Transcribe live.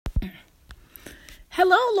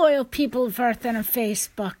Hello, loyal people of Earth and of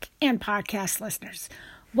Facebook and podcast listeners.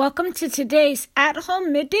 Welcome to today's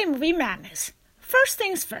at-home midday movie madness. First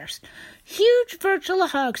things first, huge virtual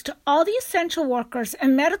hugs to all the essential workers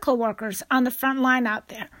and medical workers on the front line out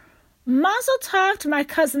there. Mazel tov to my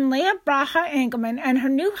cousin Leah Braha Engelman and her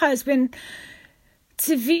new husband,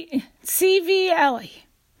 Tzivi Eli.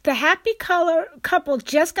 The happy couple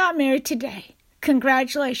just got married today.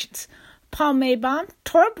 Congratulations. Paul Maybaum,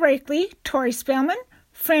 Tora Brakely, Tori Spelman,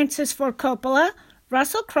 Francis Ford Coppola,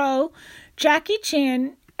 Russell Crowe, Jackie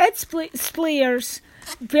Chan, Ed Speleers,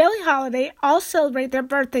 Billie Holiday all celebrate their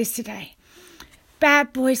birthdays today.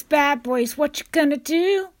 Bad boys, what you gonna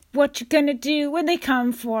do? What you gonna do when they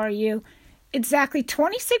come for you? Exactly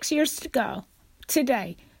 26 years to go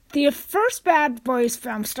today. The first Bad Boys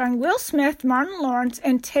film starring Will Smith, Martin Lawrence,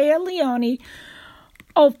 and Téa Leoni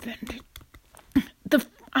opened. The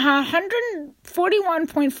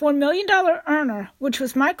 $141.4 million earner, which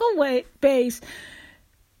was Michael Bay's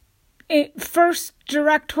first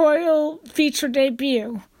directorial feature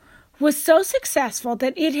debut, was so successful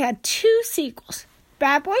that it had two sequels,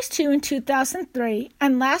 Bad Boys 2 in 2003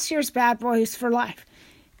 and last year's Bad Boys for Life.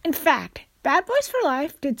 In fact, Bad Boys for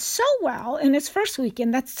Life did so well in its first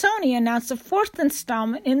weekend that Sony announced a fourth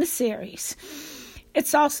installment in the series.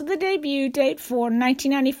 It's also the debut date for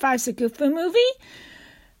 1995's The Goofy Movie,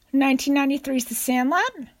 1993's The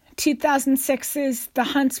Sandlot, 2006's The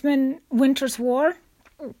Huntsman Winter's War,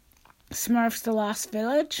 Smurfs The Lost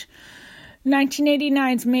Village,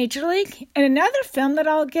 1989's Major League, and another film that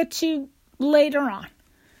I'll get to later on.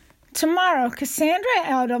 Tomorrow, Cassandra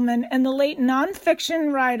Edelman and the late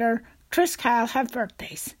nonfiction writer Chris Kyle have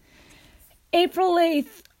birthdays. April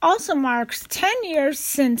 8th also marks 10 years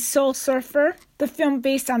since Soul Surfer, the film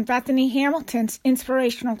based on Bethany Hamilton's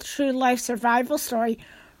inspirational true-life survival story,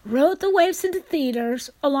 rode the waves into theaters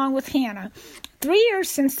along with Hannah. 3 years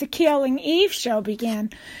since the Killing Eve show began,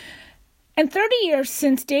 and 30 years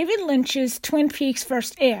since David Lynch's Twin Peaks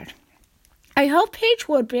first aired. I hope Paige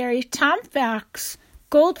Woodbury, Tom Fox,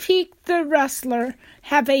 Gold Peak the Wrestler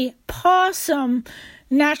have a pawsome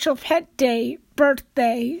Natural Pet Day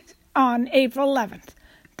birthday on April 11th.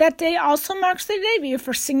 That day also marks the debut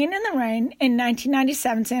for Singing in the Rain in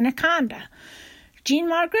 1997's Anaconda. Jean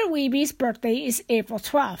Margaret Weeby's birthday is April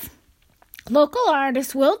 12th. Local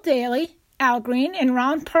artists Will Daly, Al Green, and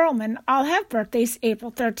Ron Perlman all have birthdays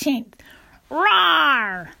April 13th.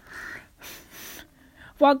 Rawr!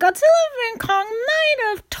 While Godzilla vs. Kong might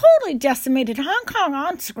have totally decimated Hong Kong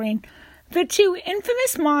on screen, the two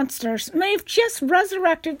infamous monsters may have just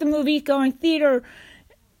resurrected the movie theater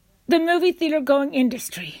going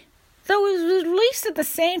industry. Though it was released at the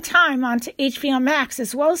same time onto HBO Max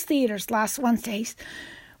as well as theaters last Wednesdays,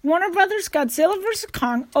 Warner Brothers' Godzilla vs.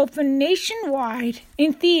 Kong opened nationwide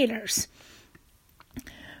in theaters.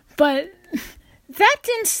 But that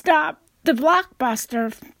didn't stop the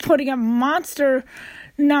blockbuster putting up monster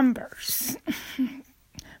numbers.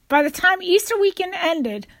 By the time Easter weekend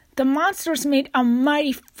ended, the monsters made a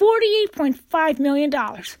mighty $48.5 million,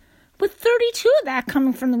 with 32 of that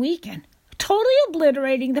coming from the weekend, totally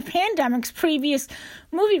obliterating the pandemic's previous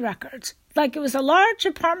movie records, like it was a large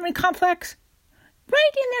apartment complex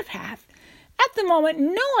right in their path. At the moment,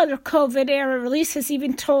 no other COVID-era release has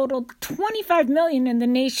even totaled $25 million in the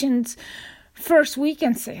nation's first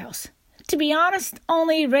weekend sales. To be honest,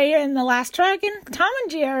 only Raya and the Last Dragon, Tom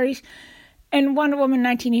and Jerry, and Wonder Woman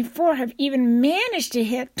 1984 have even managed to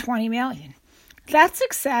hit $20 million. That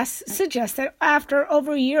success suggests that after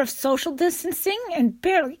over a year of social distancing and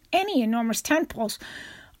barely any enormous tentpoles,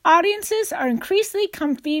 audiences are increasingly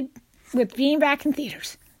comfy with being back in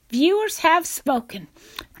theaters. Viewers have spoken.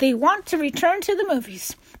 They want to return to the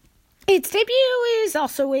movies. Its debut is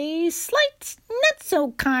also a slight,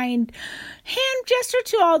 not-so-kind hand gesture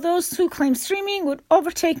to all those who claim streaming would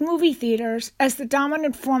overtake movie theaters as the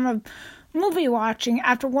dominant form of movie watching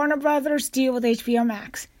after Warner Brothers' deal with HBO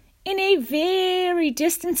Max. In a very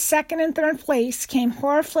distant second and third place came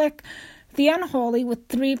horror flick The Unholy with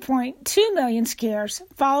 3.2 million scares,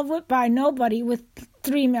 followed by Nobody with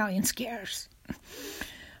 3 million scares.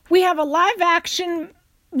 We have a live-action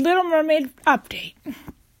Little Mermaid update.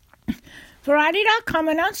 Variety.com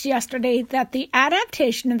announced yesterday that the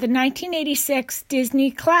adaptation of the 1986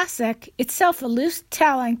 Disney classic, itself a loose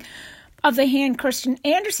telling of the Hans Christian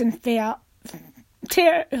Andersen tale,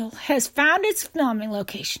 has found its filming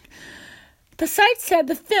location. The site said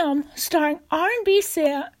the film, starring R&B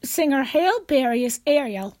singer Halle Berry as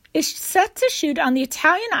Ariel, is set to shoot on the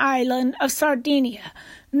Italian island of Sardinia,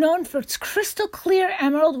 known for its crystal-clear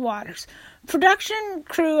emerald waters. Production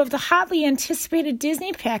crew of the hotly anticipated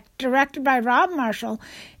Disney pick, directed by Rob Marshall,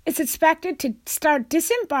 is expected to start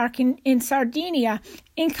disembarking in Sardinia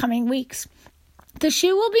in coming weeks. The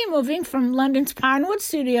shoe will be moving from London's Pinewood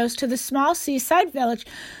Studios to the small seaside village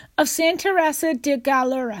of Santa Teresa de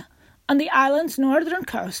Gallura on the island's northern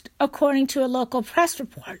coast, according to a local press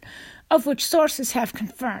report, of which sources have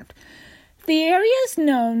confirmed. The area is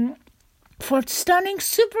known for its stunning,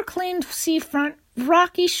 super clean seafront,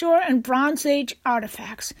 rocky shore, and Bronze Age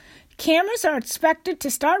artifacts. Cameras are expected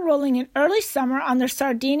to start rolling in early summer on the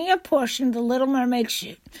Sardinia portion of the Little Mermaid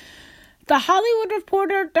shoot. The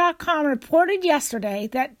HollywoodReporter.com reported yesterday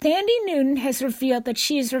that Thandie Newton has revealed that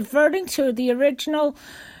she is reverting to the original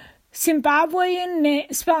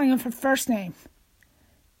Zimbabwean spelling of her first name.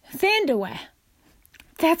 Thandiwe.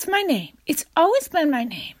 That's my name. It's always been my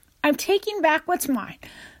name. I'm taking back what's mine,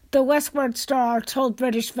 the Westward star told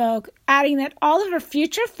British Vogue, adding that all of her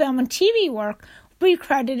future film and TV work will be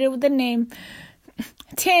credited with the name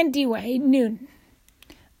Thandiwe Newton.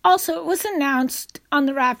 Also, it was announced on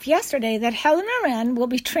the Wrap yesterday that Helen Mirren will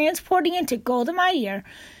be transporting into Golda Meir,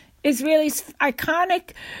 Israel's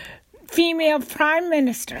iconic female prime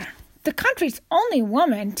minister, the country's only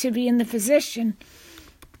woman to be in the position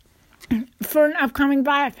for an upcoming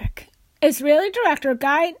biopic. Israeli director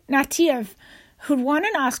Guy Nativ, who won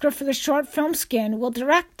an Oscar for the short film Skin, will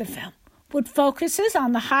direct the film, which focuses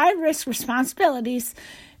on the high-risk responsibilities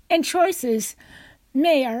and choices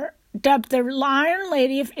Meir, dubbed the Iron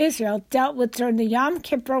Lady of Israel, dealt with during the Yom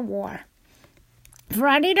Kippur War.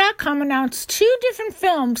 Variety.com announced 2 different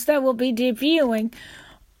films that will be debuting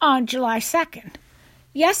on July 2nd.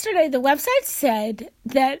 Yesterday, the website said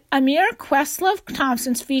that Amir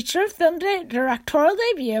Questlove-Thompson's feature film directorial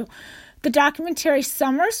debut, the documentary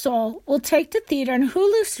Summer Soul, will take to theater and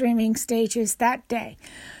Hulu streaming stages that day.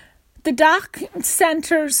 The doc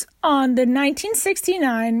centers on the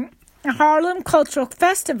 1969 Harlem Cultural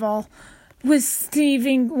Festival with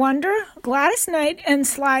Stevie Wonder, Gladys Knight, and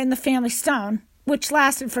Sly and the Family Stone, which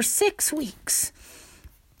lasted for 6 weeks.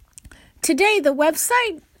 Today, the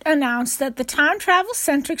website announced that the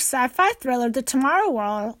time-travel-centric sci-fi thriller The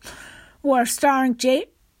Tomorrow War, starring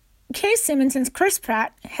J.K. Simmons and Chris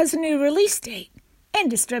Pratt, has a new release date and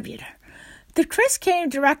distributor. The Chris K.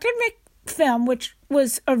 directed film, which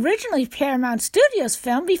was originally Paramount Studios'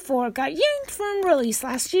 film before it got yanked from release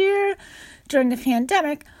last year during the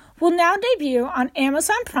pandemic, will now debut on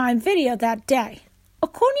Amazon Prime Video that day.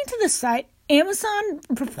 According to the site, Amazon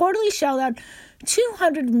reportedly shelled out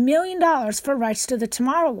 $200 million for rights to The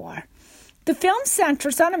Tomorrow War. The film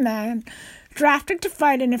centers on a man drafted to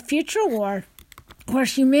fight in a future war where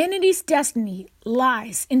humanity's destiny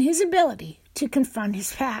lies in his ability to confront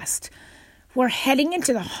his past. We're heading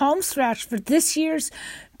into the home stretch for this year's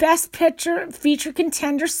Best Picture feature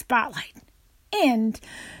contender spotlight and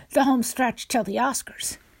the home stretch till the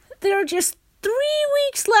Oscars. There are just 3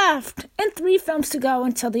 weeks left and 3 films to go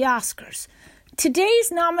until the Oscars.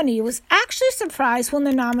 Today's nominee was actually surprised when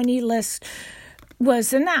the nominee list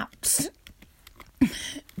was announced.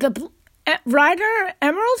 The writer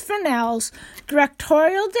Emerald Fennell's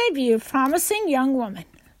directorial debut, Promising Young Woman.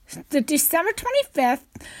 The December 25th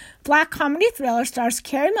black comedy thriller stars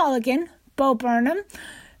Carey Mulligan, Bo Burnham,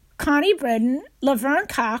 Connie Britton, Laverne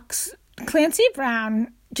Cox, Clancy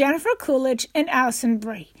Brown, Jennifer Coolidge, and Alison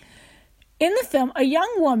Brie. In the film, a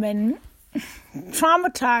young woman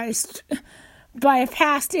traumatized by a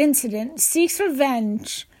past incident seeks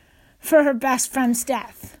revenge for her best friend's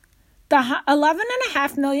death. The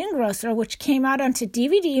 $11.5 million grosser, which came out onto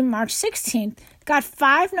DVD March 16th, got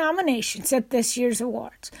 5 nominations at this year's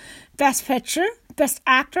awards. Best Picture, Best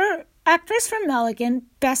Actress for Mulligan,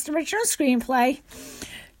 Best Original Screenplay,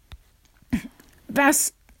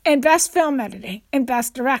 Best Film Editing, and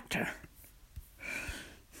Best Director.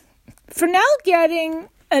 Fennell getting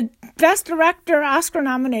a Best Director Oscar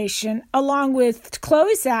nomination, along with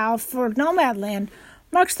Chloe Zhao for Nomadland,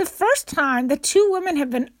 marks the first time that 2 women have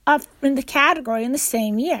been up in the category in the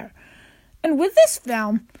same year. And with this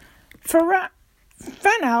film,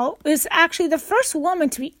 Fennell is actually the first woman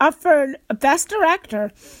to be up for a Best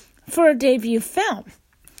Director for a debut film.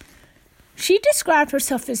 She described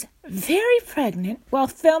herself as very pregnant while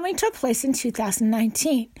filming took place in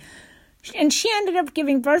 2019. And she ended up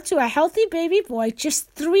giving birth to a healthy baby boy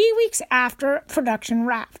just 3 weeks after production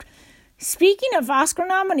wrapped. Speaking of Oscar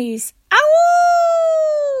nominees,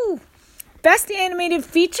 ow! Best Animated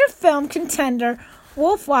Feature Film contender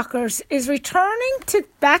Wolfwalkers is returning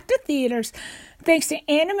back to theaters thanks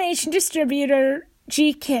to animation distributor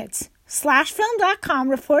G-Kids. SlashFilm.com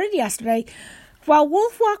reported yesterday, while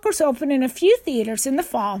Wolfwalkers opened in a few theaters in the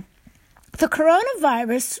fall, the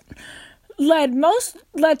coronavirus led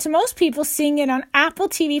to most people seeing it on Apple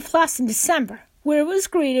TV Plus in December, where it was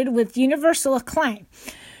greeted with universal acclaim.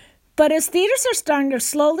 But as theaters are starting to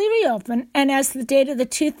slowly reopen, and as the date of the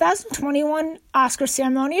 2021 Oscar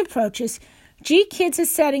ceremony approaches, GKIDS is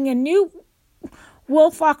setting a new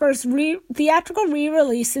Wolfwalkers theatrical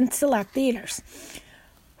re-release in select theaters.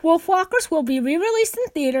 Wolfwalkers will be re-released in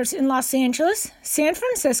theaters in Los Angeles, San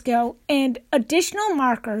Francisco, and additional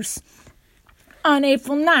markers on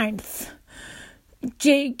April 9th,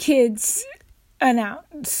 GKIDS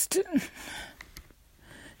announced.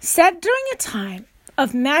 Set during a time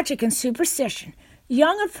of magic and superstition,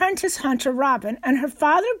 young apprentice hunter Robin and her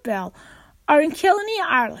father Bill are in Killiney,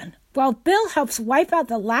 Ireland, while Bill helps wipe out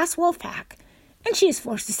the last wolf pack, and she is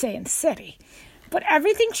forced to stay in the city. But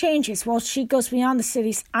everything changes while she goes beyond the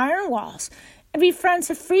city's iron walls and befriends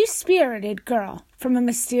a free-spirited girl from a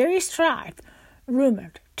mysterious tribe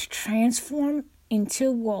rumored to transform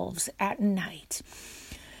into wolves at night.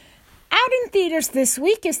 Out in theaters this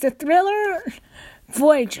week is the thriller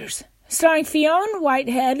Voyagers, starring Fionn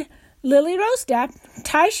Whitehead, Lily Rose Depp,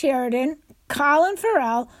 Ty Sheridan, Colin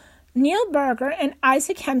Farrell, Neil Berger, and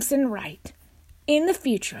Isaac Hempson Wright. In the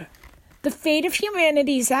future, the fate of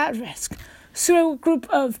humanity is at risk. So a group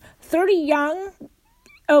of 30 young,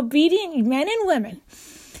 obedient men and women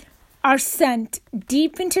are sent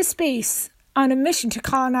deep into space on a mission to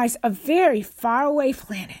colonize a very faraway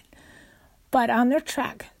planet. But on their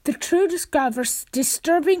trek, the crew discovers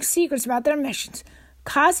disturbing secrets about their missions,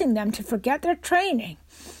 causing them to forget their training,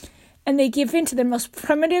 and they give in to their most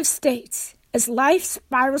primitive states as life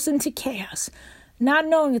spirals into chaos, not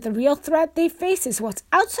knowing that the real threat they face is what's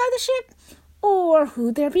outside the ship or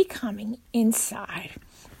who they're becoming inside.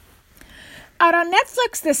 Out on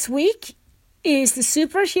Netflix this week is the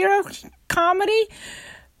superhero comedy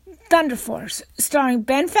Thunder Force, starring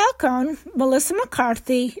Ben Falcone, Melissa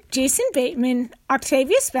McCarthy, Jason Bateman,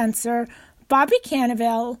 Octavia Spencer, Bobby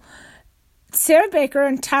Cannavale, Sarah Baker,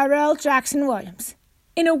 and Tyrell Jackson-Williams.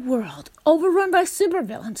 In a world overrun by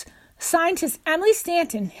supervillains, scientist Emily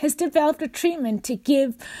Stanton has developed a treatment to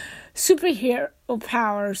give superhero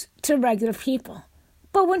powers to regular people.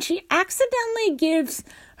 But when she accidentally gives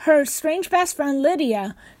her strange best friend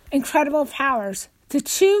Lydia incredible powers, the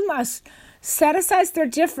two must set aside their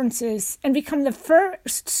differences and become the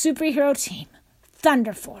first superhero team,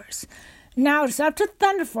 Thunder Force. Now it's up to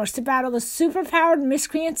Thunder Force to battle the superpowered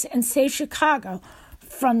miscreants and save Chicago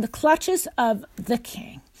from the clutches of the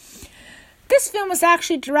King. This film was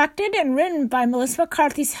actually directed and written by Melissa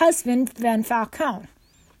McCarthy's husband, Ben Falcone.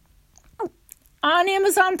 On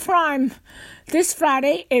Amazon Prime this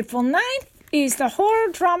Friday, April 9th, is the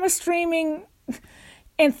horror drama streaming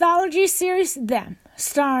anthology series Them,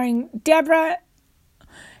 starring Deborah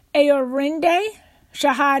Ayorinde,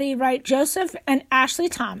 Shahadi Wright-Joseph, and Ashley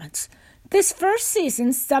Thomas. This first season,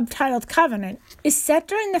 subtitled Covenant, is set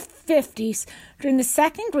during the 50s during the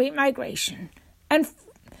Second Great Migration, and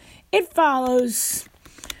it follows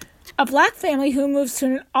a black family who moves to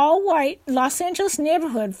an all-white Los Angeles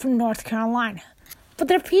neighborhood from North Carolina. But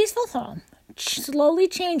their peaceful home slowly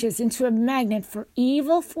changes into a magnet for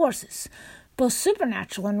evil forces, both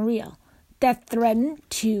supernatural and real, that threaten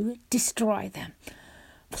to destroy them.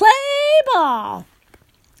 Play ball!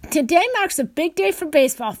 Today marks a big day for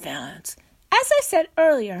baseball fans. As I said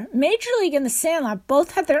earlier, Major League and the Sandlot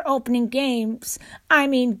both had their opening days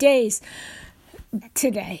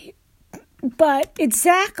today. But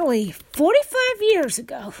exactly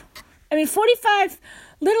 45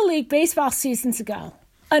 Little League baseball seasons ago,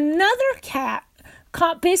 another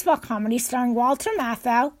baseball comedy starring Walter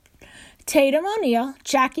Matthau, Tatum O'Neal,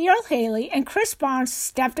 Jackie Earle Haley, and Chris Barnes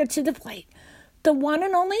stepped up to the plate. The one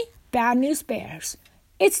and only Bad News Bears.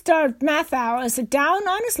 It starred Matthau as a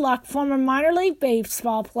down-on-his-luck former minor league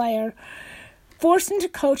baseball player forced into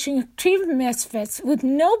coaching a team of misfits with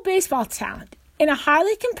no baseball talent in a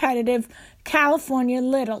highly competitive California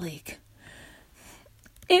Little League.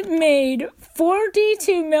 It made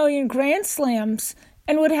 42 million Grand Slams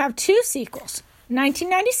and would have two sequels,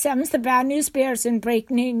 1997's The Bad News Bears in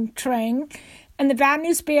Breaking Train and The Bad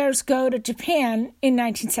News Bears Go to Japan in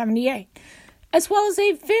 1978, as well as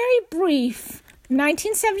a very brief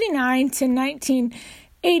 1979 to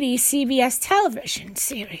 1980 CBS television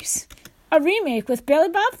series. A remake with Billy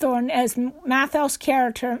Bob Thornton as Matthau's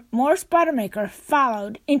character, Morris Buttermaker,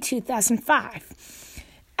 followed in 2005.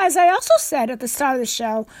 As I also said at the start of the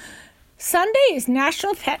show, Sunday is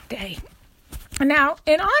National Pet Day. Now,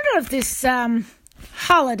 in honor of this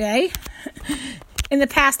holiday, in the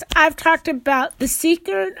past, I've talked about The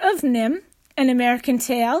Secret of NIMH, An American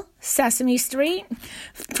Tale, Sesame Street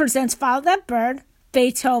presents Follow That Bird,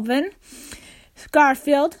 Beethoven,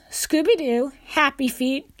 Garfield, Scooby-Doo, Happy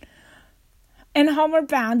Feet, and Homeward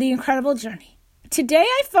Bound, The Incredible Journey. Today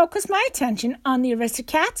I focus my attention on the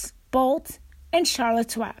Aristocats, Bolt, and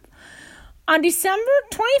Charlotte's Web. On December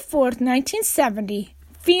 24th, 1970,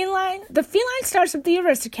 the feline stars of the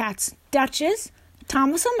Aristocats, Duchess,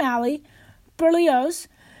 Thomas O'Malley, Berlioz,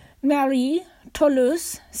 Marie,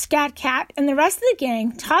 Toulouse, Scat Cat, and the rest of the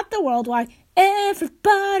gang taught the world why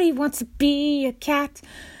everybody wants to be a cat.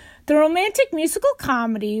 The romantic musical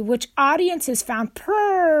comedy, which audiences found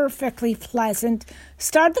perfectly pleasant,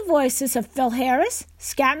 starred the voices of Phil Harris,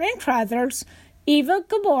 Scatman Crothers, Eva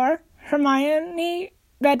Gabor, Hermione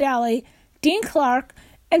Baddeley, Dean Clark,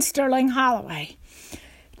 and Sterling Holloway.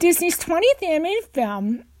 Disney's 20th animated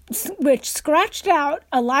film, which scratched out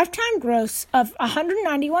a lifetime gross of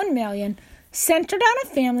 $191 million, centered on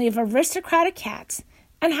a family of aristocratic cats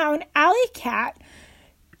and how an alley cat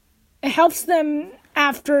helps them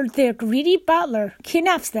after their greedy butler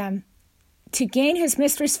kidnaps them to gain his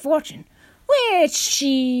mistress' fortune, which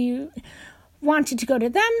she wanted to go to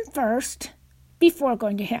them first before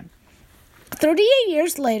going to him. 38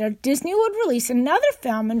 years later, Disney would release another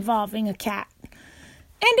film involving a cat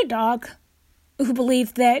and a dog who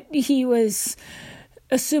believed that he was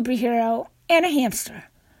a superhero, and a hamster.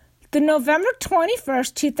 The November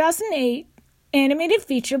 21st, 2008 animated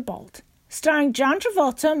feature Bolt, starring John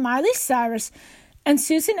Travolta, Miley Cyrus, and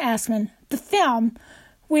Susan Essman. The film,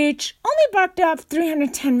 which only barked up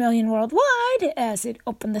 $310 million worldwide as it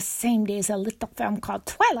opened the same day as a little film called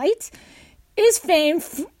Twilight, is famed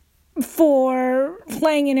for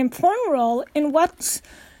playing an important role in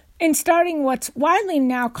starting what's widely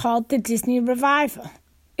now called the Disney Revival.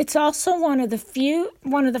 It's also one of the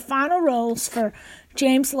final roles for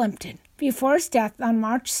James Lipton before his death on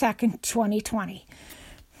March 2nd, 2020.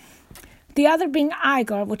 The other being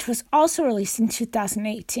Igor, which was also released in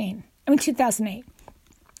 2008.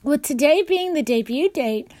 With today being the debut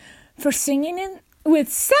date for with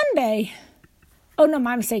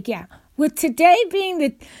today being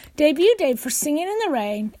the debut date for Singing in the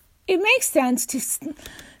Rain, it makes sense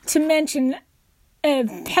to mention a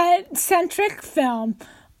pet-centric film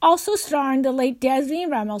also starring the late Desi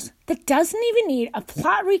Reynolds that doesn't even need a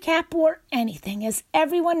plot recap or anything, as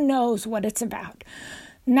everyone knows what it's about.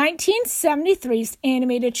 1973's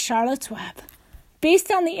animated Charlotte's Web.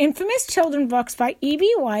 Based on the infamous children's books by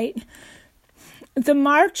E.B. White, the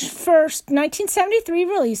March 1st, 1973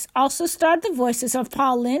 release also starred the voices of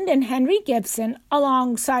Paul Lynde and Henry Gibson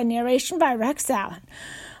alongside narration by Rex Allen.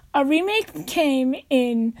 A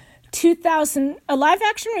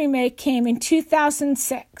live-action remake came in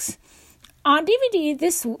 2006. On DVD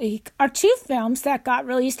this week are two films that got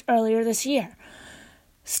released earlier this year,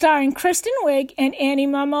 starring Kristen Wiig and Annie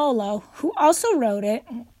Mamolo, who also wrote it,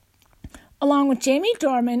 along with Jamie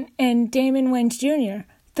Dornan and Damon Wayans Jr.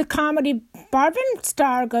 The comedy Barb and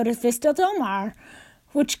Star Go to Vista Del Mar,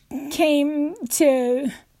 which came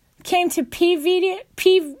to PVOD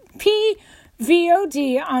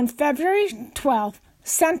on February 12th,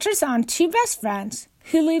 centers on two best friends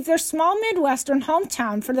who leave their small Midwestern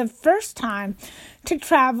hometown for the first time to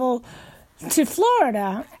travel to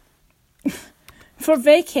Florida for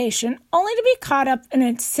vacation, only to be caught up in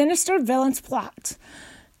a sinister villain's plot.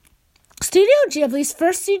 Studio Ghibli's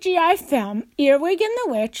first CGI film, Earwig and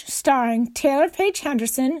the Witch, starring Taylor Page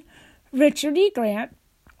Henderson, Richard E. Grant,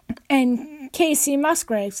 and Casey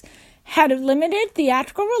Musgraves, had a limited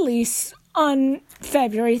theatrical release on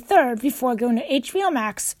February 3rd before going to HBO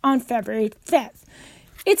Max on February 5th.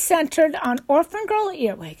 It's centered on orphan girl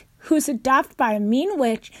Earwig, who's adopted by a mean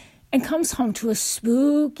witch and comes home to a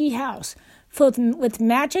spooky house filled with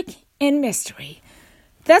magic and mystery.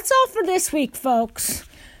 That's all for this week, folks.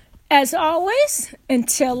 As always,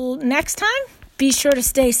 until next time, be sure to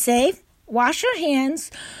stay safe, wash your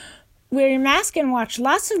hands, wear your mask, and watch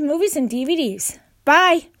lots of movies and DVDs.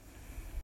 Bye!